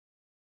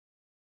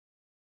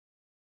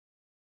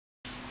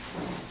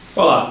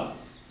Olá!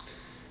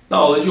 Na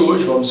aula de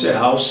hoje vamos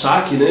encerrar o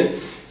SAC, né?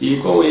 E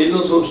com ele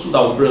nós vamos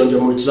estudar o plano de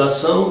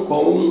amortização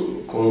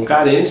com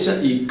carência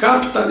e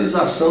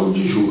capitalização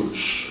de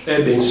juros. É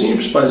bem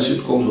simples,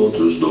 parecido com os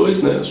outros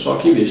dois, né? Só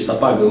que em vez de estar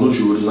pagando os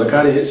juros na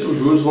carência, os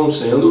juros vão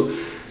sendo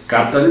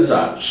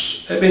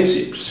capitalizados. É bem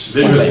simples.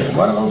 Veja bem.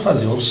 Agora vamos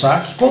fazer um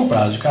SAC com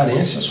prazo de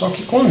carência, só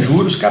que com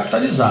juros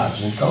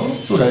capitalizados. Então,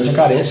 durante a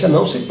carência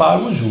não se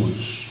pagam os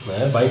juros,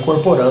 né? Vai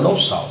incorporando ao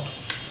saldo,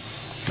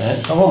 né?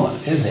 Então vamos lá,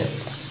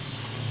 exemplo.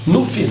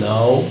 No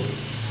final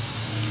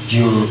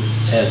de um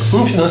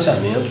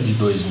financiamento de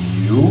 2.000, né?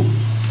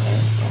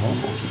 Então vamos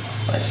pôr aqui,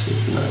 vai ser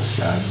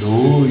financiar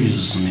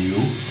 2.000,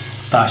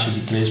 taxa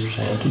de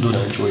 3%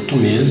 durante 8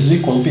 meses e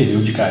com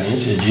período de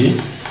carência de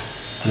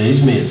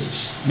 3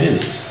 meses.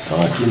 Beleza, então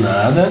aqui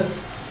nada,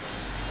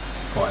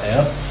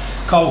 correto.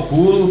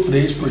 Calculo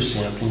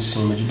 3% em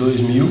cima de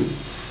 2.000,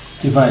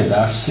 que vai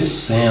dar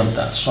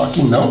 60, só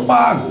que não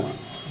pago,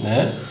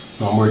 né?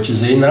 Não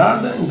amortizei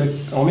nada, ainda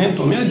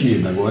aumentou minha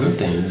dívida. Agora eu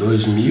tenho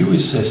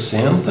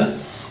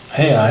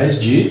R$2.060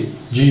 de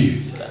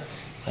dívida,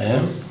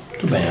 né?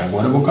 Muito bem,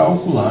 agora eu vou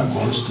calcular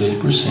com os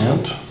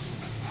 3%.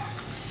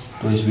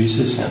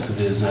 2.060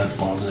 vezes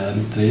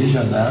 0,03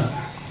 já dá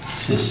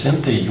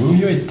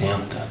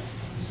 61,80,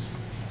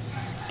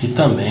 que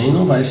também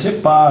não vai ser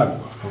pago.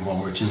 Não vou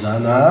amortizar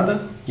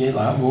nada e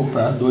lá vou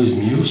para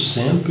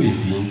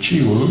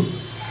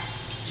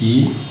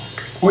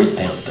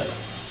 2.121,80.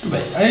 Muito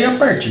bem, aí a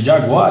partir de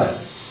agora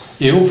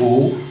eu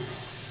vou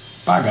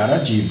pagar a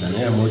dívida,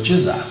 né?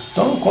 Amortizar.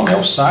 Então, como é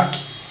o SAC,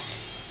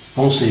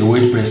 vão ser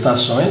 8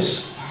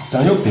 prestações,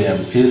 então eu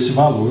pego esse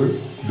valor,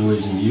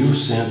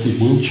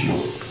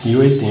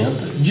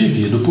 2.121,80,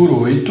 divido por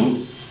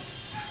 8,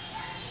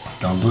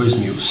 então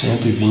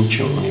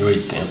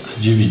 2.121,80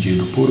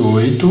 dividido por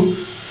 8,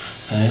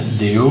 né?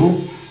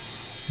 Deu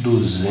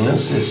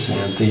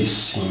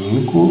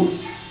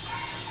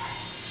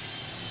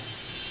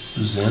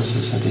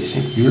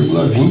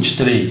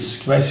 265,23,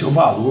 que vai ser o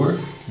valor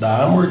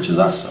da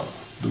amortização.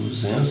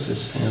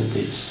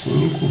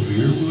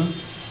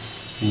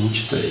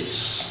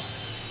 265,23.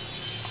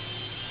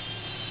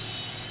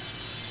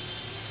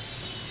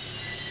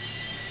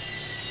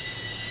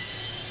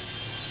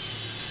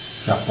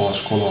 Já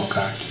posso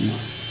colocar aqui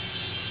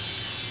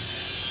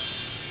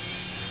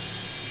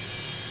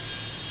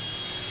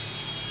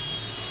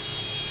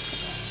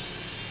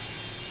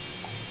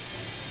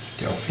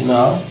até o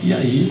final, e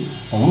aí,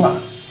 vamos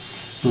lá,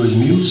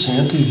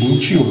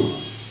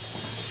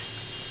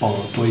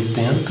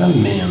 2.121,80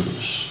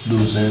 menos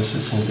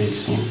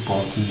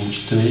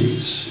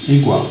 265,23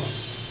 igual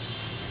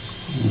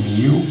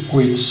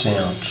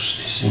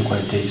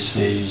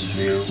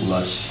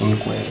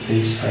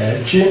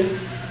 1.856,57,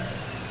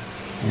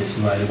 esse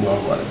vai igual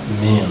agora,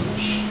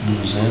 menos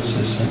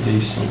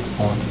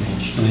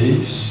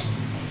 265,23,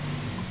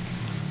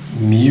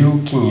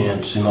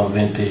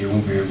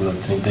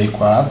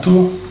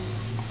 1.591,34,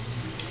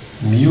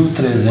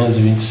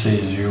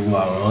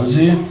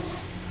 1.326,11,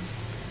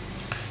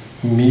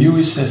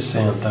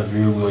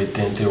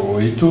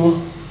 1.060,88,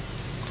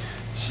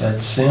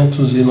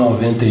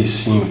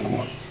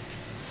 795,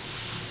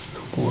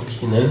 vou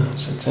aqui, né?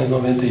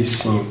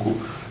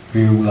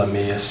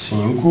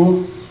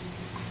 795,65,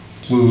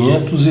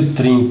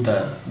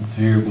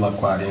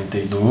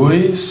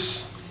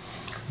 530,42,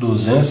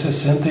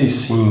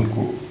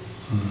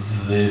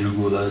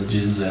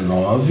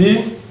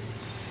 265,19,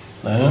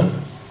 né?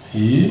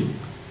 E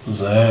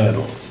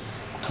 0.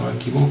 Então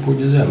aqui vamos por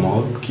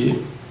 19, porque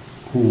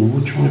o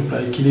último é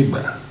para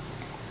equilibrar,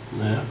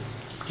 né?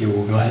 Porque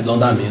houve um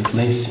arredondamento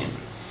lá em cima.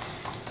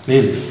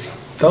 Beleza.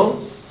 Então,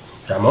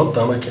 já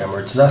montamos aqui a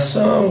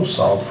amortização, o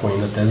saldo foi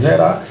indo até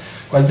zerar.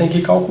 Agora tem que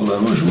ir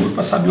calculando o juro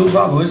para saber os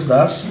valores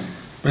das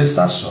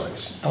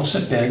prestações. Então você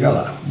pega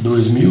lá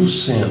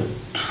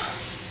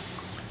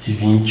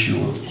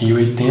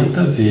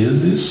 2.121,80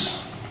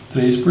 vezes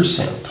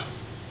 3%,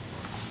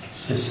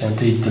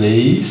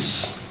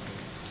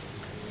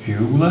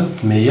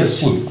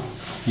 63,65,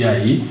 e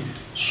aí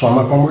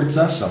soma com a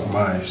amortização,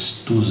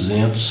 mais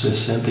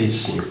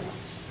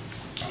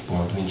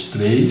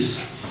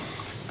 265,23,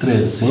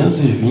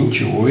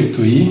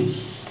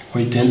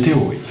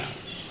 328,88,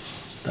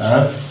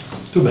 tá?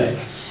 Muito bem.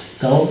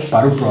 Então,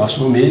 para o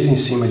próximo mês, em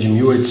cima de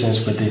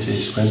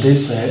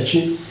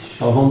 1.856,57,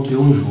 nós vamos ter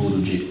um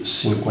juro de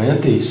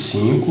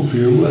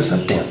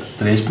 55,70,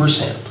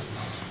 3%.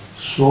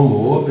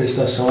 Somou, a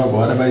prestação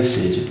agora vai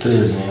ser de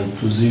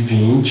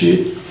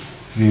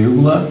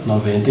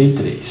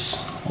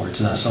 320,93.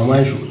 Amortização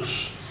mais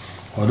juros.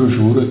 Agora o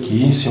juro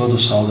aqui em cima do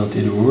saldo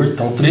anterior,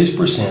 então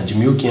 3% de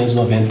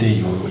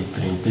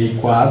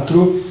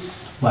 1.591,34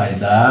 vai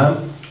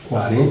dar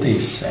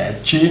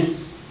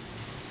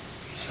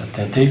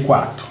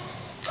 47,74.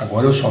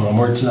 Agora eu somo a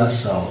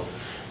amortização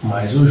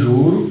mais o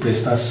juro,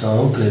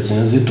 prestação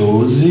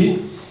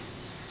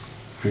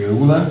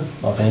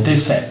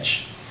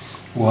 312,97.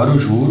 Agora o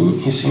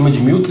juro em cima de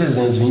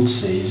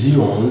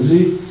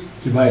 1.326,11,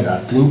 que vai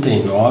dar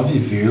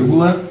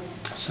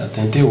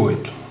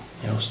 39,78,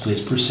 é os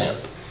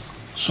 3%.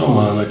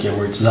 somando aqui a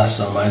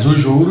amortização mais os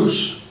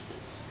juros,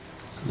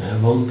 né,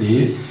 vão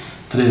ter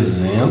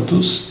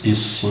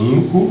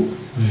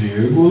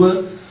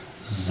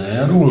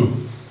 305,01.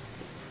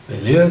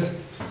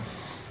 Beleza?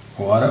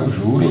 Agora o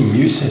juro em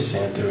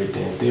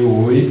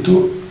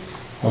 1.060,88,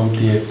 vamos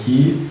ter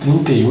aqui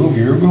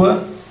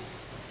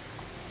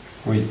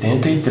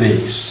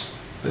 31,83.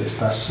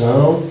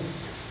 Prestação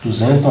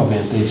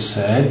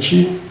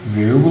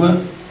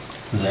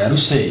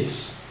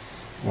 297,06.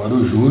 Agora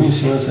o juro em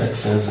cima de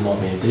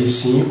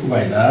 795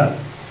 vai dar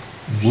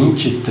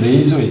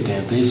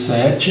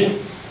 23,87.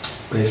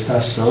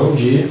 Prestação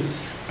de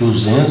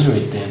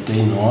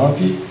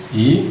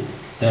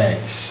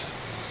 289,10.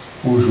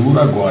 O juro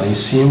agora em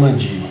cima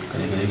de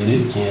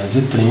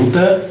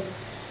 530,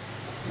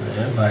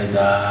 né, vai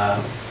dar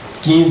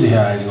R$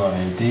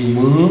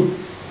 15,91.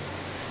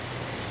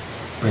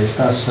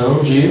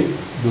 Prestação de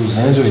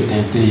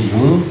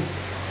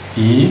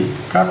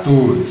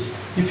 281,14.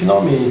 E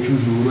finalmente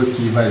o juro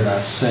aqui vai dar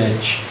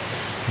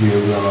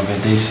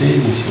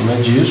 7,96 em cima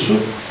disso.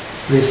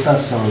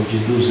 Prestação de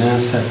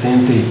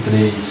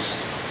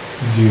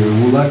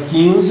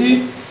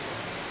 273,15.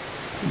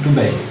 Muito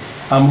bem.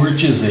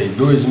 Amortizei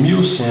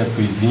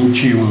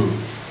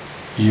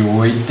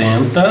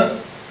 2.121,80,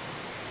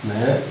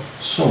 né?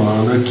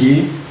 Somando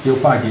aqui, eu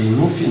paguei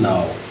no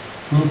final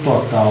um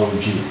total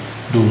de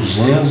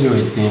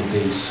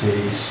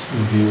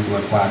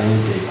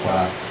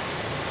 286,44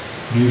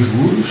 de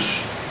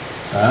juros,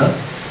 tá?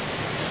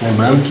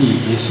 Lembrando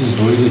que esses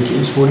dois aqui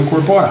eles foram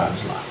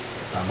incorporados lá,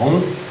 tá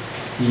bom?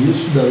 E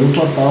isso dando um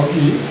total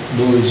de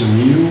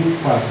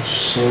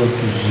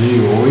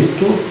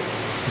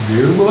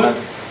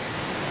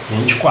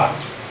 2.408,24.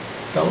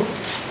 Então,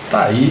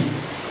 tá aí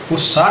o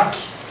SAC,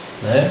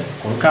 né,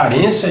 com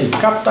carência e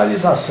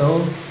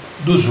capitalização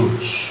dos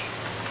juros.